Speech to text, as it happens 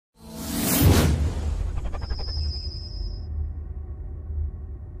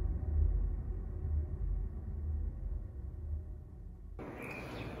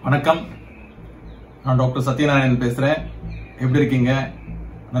வணக்கம், நான் டாக்டர் சத்யநாராயணன் பேசுறேன். எப்படி இருக்கீங்க?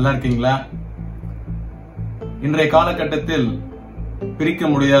 நல்லா இருக்கீங்களா? இன்றைய காலகட்டத்தில் பிரிக்க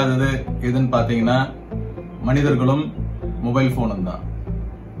முடியாதது எதுன்னு பாத்தீங்கன்னா மனிதர்களும் மொபைல் போனும் தான்.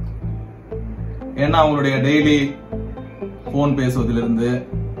 ஏன்னா அவங்களுடைய daily phone பேசுவதிலிருந்து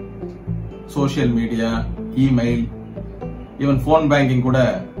social media, email, even phone banking கூட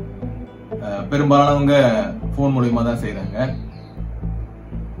பெரும்பாலானவங்க போன் மூலியமா தான் செய்யறாங்க.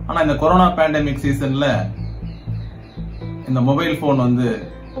 ஆனா இந்த கொரோனா பேண்டமிக் சீசன்ல இந்த மொபைல் போன்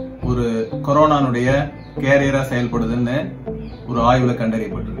ஒரு கொரோனானுடைய கேரியரா செயல்படுதுன்னு ஒரு ஆய்வுல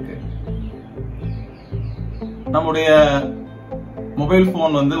கண்டறியப்பட்டிருக்கு. நம்முடைய மொபைல்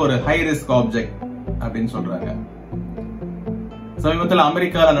போன் ஒரு ஹை ரிஸ்க் ஆப்ஜெக்ட் அப்படின்னு சொல்றாங்க. சமீபத்தில்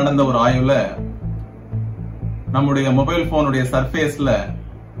அமெரிக்கால நடந்த ஒரு ஆய்வுல நம்முடைய மொபைல் போனுடைய சர்ஃபேஸ்ல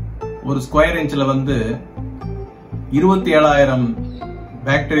ஒரு ஸ்கொயர் இன்ச்ல 27,000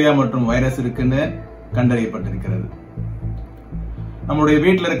 பாக்டீரியா மற்றும் வைரஸ் இருக்குன்னு கண்டறியப்பட்டிருக்கிறது. நம்முடைய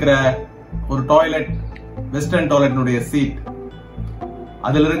வீட்டில் இருக்கிற ஒரு டாய்லெட், வெஸ்டர்ன் டாய்லெட்டினுடைய சீட்,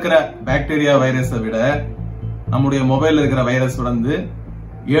 அதில் இருக்கிற பாக்டீரியா வைரஸை விட நம்முடைய மொபைல் இருக்கிற வைரஸ்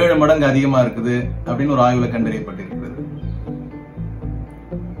 7 மடங்கு அதிகமா இருக்குது அப்படின்னு ஒரு ஆய்வுல கண்டறியப்பட்டிருக்கிறது.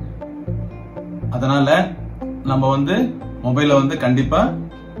 அதனால நம்ம மொபைலை கண்டிப்பா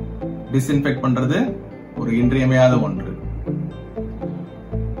டிஸ்இன்ஃபெக்ட் பண்றது ஒரு இன்றியமையாத ஒன்று.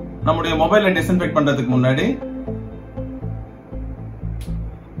 நம்முடைய மொபைலை டிஸ்இன்ஃபெக்ட் பண்றதுக்கு முன்னாடி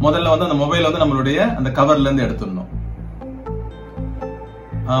முதல்ல அந்த மொபைல் நம்மளுடைய அந்த கவர்ல இருந்து எடுத்துடணும்.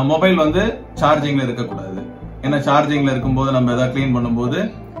 மொபைல் சார்ஜிங்ல இருக்கக்கூடாது. ஏன்னா சார்ஜிங்ல இருக்கும்போது நம்ம ஏதாவது கிளீன் பண்ணும்போது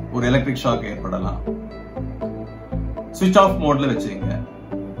ஒரு எலக்ட்ரிக் ஷாக் ஏற்படலாம். சுவிட்ச் ஆஃப் மோட்ல வச்சுங்க.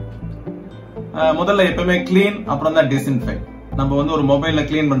 முதல்ல எப்பவுமே கிளீன், அப்புறம் தான் டிஸ்இன்ஃபெக்ட். நம்ம ஒரு மொபைல்ல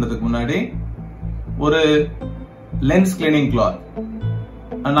கிளீன் பண்றதுக்கு முன்னாடி ஒரு லென்ஸ் கிளீனிங் கிளாத்,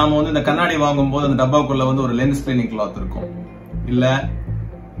 நாம இந்த கண்ணாடி வாங்கும் போது அந்த டப்பாக்குள்ள ஒரு லென்ஸ் கிளீனிங் கிளாத் இருக்கும். இல்ல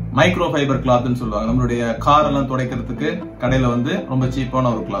மைக்ரோ ஃபைபர் கிளாத்னு சொல்லுவாங்க. நம்மளுடைய கார் எல்லாம் துடைக்கிறதுக்கு கடையில ரொம்ப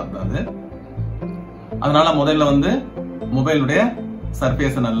சீப்பான ஒரு கிளாத் தான் அது. அதனால முதல்ல மொபைலுடைய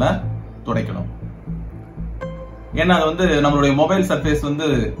சர்ஃபேஸ் நல்லா துடைக்கணும். ஏன்னா அது நம்மளுடைய மொபைல் சர்ஃபேஸ்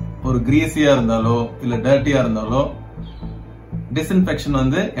ஒரு கிரீஸியா இருந்தாலோ இல்ல டர்ட்டியா இருந்தாலோ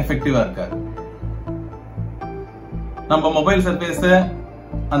டிஸ்இன்ஃபெக்ஷன் எஃபெக்டிவா இருக்காது. நம்ம மொபைல் சர்ஃபேஸ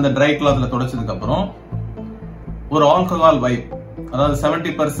அந்த ட்ரை கிளாத்ல துடைச்சதுக்கு அப்புறம் ஒரு ஆல்கஹால் வைப், அதாவது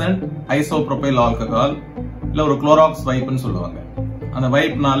 70% ஐசோப்ரோபைல் ஆல்கஹால் இல்ல ஒரு குளோராக்ஸ் வைப்னு சொல்லுவாங்க, அந்த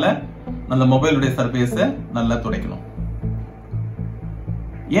வைப்னால அந்த மொபைலுடைய சர்ஃபேஸ நல்லா துடைக்கணும்.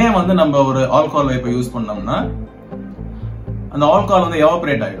 ஏன் நம்ம ஒரு ஆல்கஹால் வைப்பை யூஸ் பண்ணோம்னா அந்த ஆல்கஹால்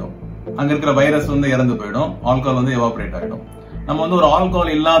எவாபரேட் ஆயிடும். அங்க இருக்கிற வைரஸ் இறந்து போயிடும். ஆல்கஹால் எவாபரேட் ஆயிடும். நம்ம ஒரு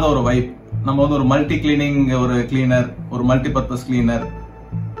ஆல்கஹால் இல்லாத ஒரு வைப், நம்ம ஒரு மல்டி கிளீனிங் ஒரு கிளீனர், ஒரு மல்டி பர்பஸ் கிளீனர்,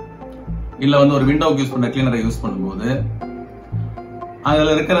 இல்ல ஒரு விண்டோக்கு யூஸ் பண்ற கிளீனரை யூஸ் பண்ணும்போது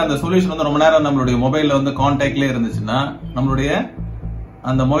அதுல இருக்கிற அந்த சொல்யூஷன் ரொம்ப நேரம் நம்மளுடைய மொபைல்ல கான்டாக்ட்ல இருந்துச்சுன்னா நம்மளுடைய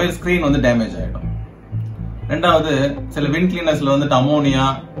அந்த மொபைல் ஸ்கிரீன் டேமேஜ் ஆயிடும். ரெண்டாவது, சில விண்ட் கிளீனர்ஸ்ல அமோனியா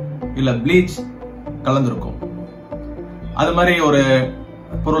இல்ல ப்ளீச் கலந்துருக்கும். அது மாதிரி ஒரு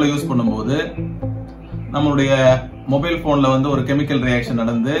பொருளை யூஸ் பண்ணும்போது நம்மளுடைய மொபைல் போன்ல ஒரு கெமிக்கல் ரியாக்ஷன்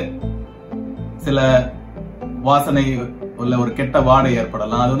நடந்து சில வாசனை உள்ள ஒரு கெட்ட வாடை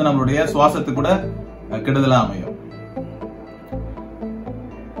ஏற்படலாம். அது நம்மளுடைய சுவாசத்துக்கு கூட கெடுதலா அமையும்.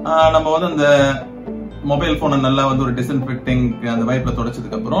 நம்ம அந்த மொபைல் போனை நல்லா ஒரு டிஸ்இன்ஃபெக்டிங் அந்த வைப்ல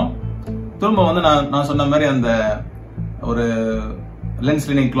துடைச்சதுக்கு அப்புறம் திரும்ப நான் சொன்ன மாதிரி அந்த ஒரு லென்ஸ்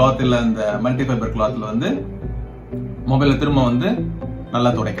கிளீனிங் கிளாத் இல்ல அந்த மல்டி ஃபைபர் கிளாத்ல மொபைல திரும்ப நல்லா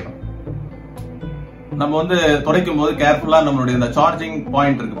துடைக்கணும். நம்ம துடைக்கும் போது கேர்ஃபுல்லா நம்மளுடைய இந்த சார்ஜிங்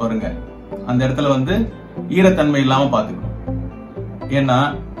பாயிண்ட் இருக்கு பாருங்க, அந்த இடத்துல ஈரத்தன்மை இல்லாம பாத்துக்கணும். ஏன்னா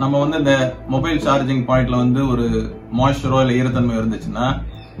நம்ம இந்த மொபைல் சார்ஜிங் பாயிண்ட்ல ஒரு மாய்ஸ்சரோ இல்ல ஈரத்தன்மை இருந்துச்சுன்னா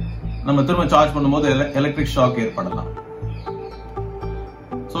நம்ம திரும்ப சார்ஜ் பண்ணும்போது எலக்ட்ரிக் ஷாக் ஏற்படலாம்.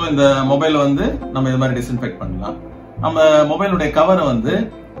 சோ இந்த மொபைல நம்ம இது மாதிரி டிஸ்இன்ஃபெக்ட் பண்ணலாம். நம்ம மொபைலுடைய கவர்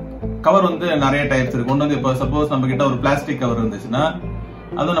கவர் நிறைய டைப்ஸ் இருக்கு. ஒன்று இப்போ சப்போஸ் நம்ம கிட்ட ஒரு பிளாஸ்டிக் கவர் இருந்துச்சுன்னா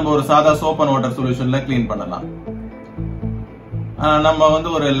அது நம்ம ஒரு சாதா சோப் அண்ட் வாட்டர் சொல்யூஷன்ல கிளீன் பண்ணலாம். நம்ம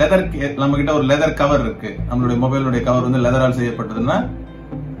ஒரு லெதர், நம்ம கிட்ட ஒரு லெதர் கவர் இருக்கு, நம்மளுடைய மொபைலுடைய கவர் லெதரால் செய்யப்பட்டதுன்னா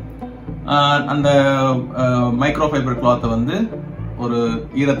அந்த மைக்ரோ ஃபைபர் கிளாத்தை ஒரு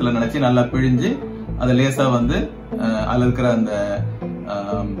ஈரத்துல நினைச்சு நல்லா பிழிஞ்சு அதை லேசா அதுல இருக்கிற அந்த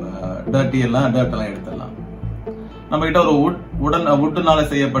டர்ட் எல்லாம் எடுத்துடலாம். நம்ம கிட்ட ஒரு வுட்னால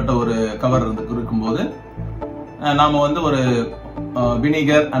செய்யப்பட்ட ஒரு கவர் இருக்கும்போது நாம ஒரு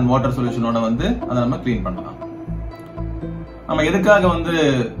வினிகர் அண்ட் வாட்டர் சொல்யூஷனோட அதை நம்ம கிளீன் பண்ணலாம். நம்ம எதுக்காக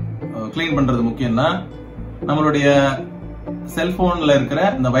கிளீன் பண்றது முக்கியம்னா நம்மளுடைய செல்போன்ல இருக்கிற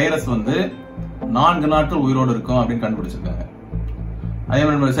இந்த வைரஸ் வந்து 4 நாட்கள் உயிரோடு இருக்கும் அப்படின்னு கண்டுபிடிச்சிருக்காங்க. அதே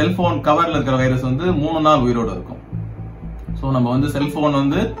மாதிரி நம்ம செல்போன் கவர்ல இருக்கிற வைரஸ் வந்து 3 நாள் உயிரோடு இருக்கும். சோ நம்ம வந்து செல்போன்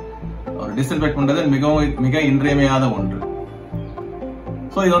வந்து ஒரு டிஸ்இன்ஃபெக்ட் பண்றது மிக இன்றியமையாத ஒன்று.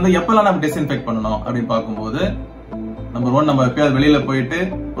 சோ இது வந்து எப்பெல்லாம் நம்ம டிஸ்இன்ஃபெக்ட் பண்ணணும் அப்படின்னு பார்க்கும்போது, நம்பர் 1, நம்ம எப்பயாவது வெளியில போயிட்டு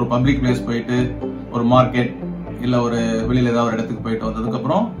ஒரு பப்ளிக் பிளேஸ் போயிட்டு ஒரு மார்க்கெட் இல்ல ஒரு வெளியில ஏதாவது ஒரு இடத்துக்கு போயிட்டு வந்ததுக்கு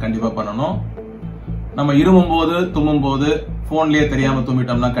அப்புறம் கண்டிப்பா பண்ணணும். நம்ம இருமும் போது தும்மும் போது போன்லயே தெரியாம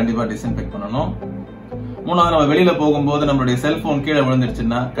தும்மிட்டோம்னா கண்டிப்பா டிஸ்இன்ஃபெக்ட் பண்ணணும். 3வது, நம்ம வெளியில போகும்போது நம்மளுடைய செல்போன் கீழே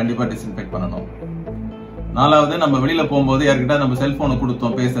விழுந்துருச்சுன்னா கண்டிப்பா டிஸ்இன்ஃபெக்ட் பண்ணணும். 4வது, நம்ம வெளியில போகும்போது யார்கிட்ட நம்ம செல்போனை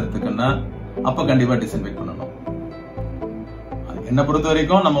கொடுத்தோம் பேசுறதுக்குன்னா அப்ப கண்டிப்பா டிஸ்இன்ஃபெக்ட் பண்ணணும். என்ன பொறுத்த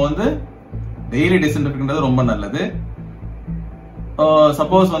வரைக்கும் நம்ம வந்து டெய்லி டிஸ்இன்ஃபெக்ட் பண்றது ரொம்ப நல்லது.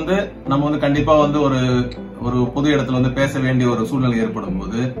 சப்போஸ் வந்து நம்ம வந்து கண்டிப்பா வந்து ஒரு பொது இடத்துல வந்து பேச வேண்டிய ஒரு சூழ்நிலை ஏற்படும்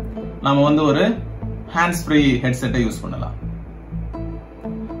போது நம்ம வந்து ஒரு ஹேண்ட்ஸ் ஃப்ரீ ஹெட்செட்டை யூஸ் பண்ணலாம்.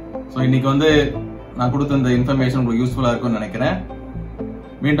 சோ இன்னைக்கு வந்து நான் கொடுத்த இந்த இன்ஃபர்மேஷன் உங்களுக்கு யூஸ்ஃபுல்லா இருக்கும்னு நினைக்கிறேன்.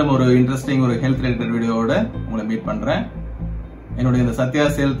 மீண்டும் ஒரு இன்ட்ரெஸ்டிங் ஒரு ஹெல்த் ரிலேட்டட் வீடியோவோட உங்களை மீட் பண்றேன். என்னுடைய இந்த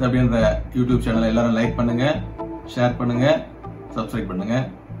சத்யாஸ் ஹெல்த் அப்படின்ற யூடியூப் சேனலை எல்லாரும் லைக் பண்ணுங்க, ஷேர் பண்ணுங்க, சப்ஸ்கிரைப் பண்ணுங்க.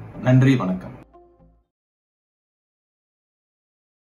 நன்றி, வணக்கம்.